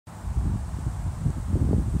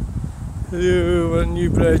Hello, we're at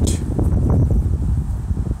Newbridge.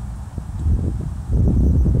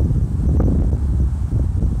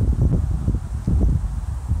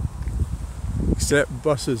 Except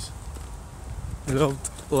buses. There's an old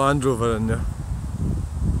Land Rover in there.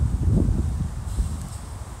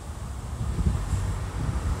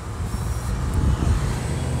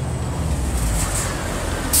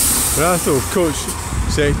 Ratho coach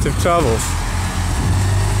sector travel.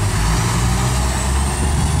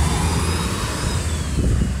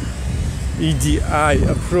 EDI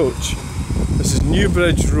approach. This is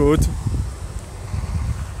Newbridge Road.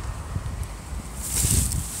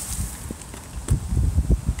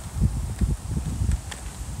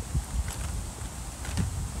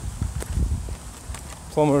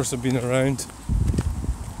 Plumbers have been around.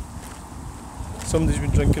 Somebody's been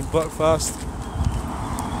drinking breakfast.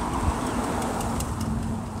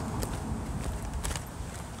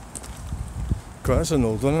 God, that's an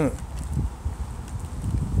old one, isn't it?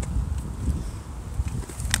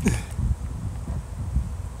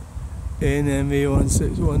 NMA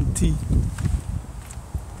 161T.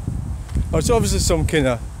 Oh, it's obviously some kind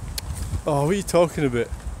of... Oh, what are you talking about?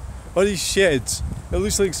 All these sheds. It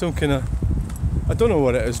looks like some kind of... I don't know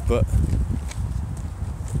what it is, but...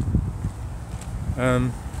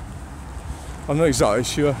 I'm not exactly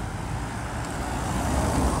sure.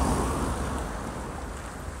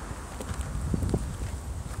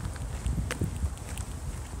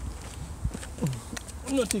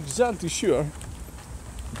 I'm not exactly sure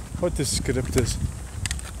what this script is.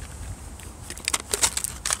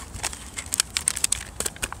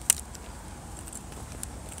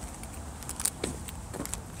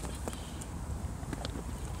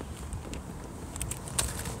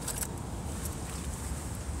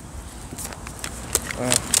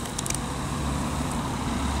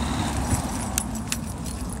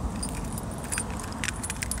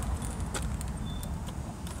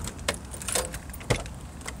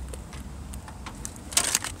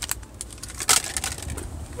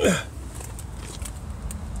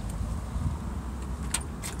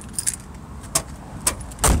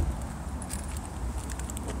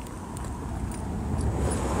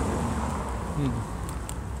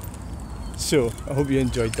 So, I hope you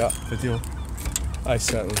enjoyed that video. I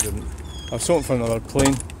certainly didn't. I was waiting for another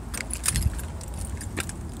plane.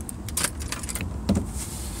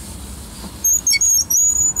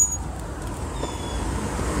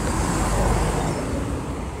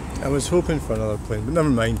 I was hoping for another plane, but never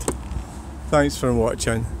mind. Thanks for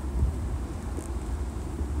watching.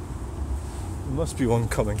 There must be one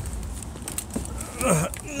coming.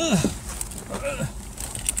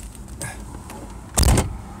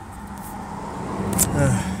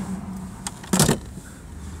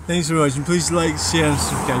 Thanks for watching. Please like, share and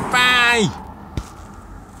subscribe. Bye!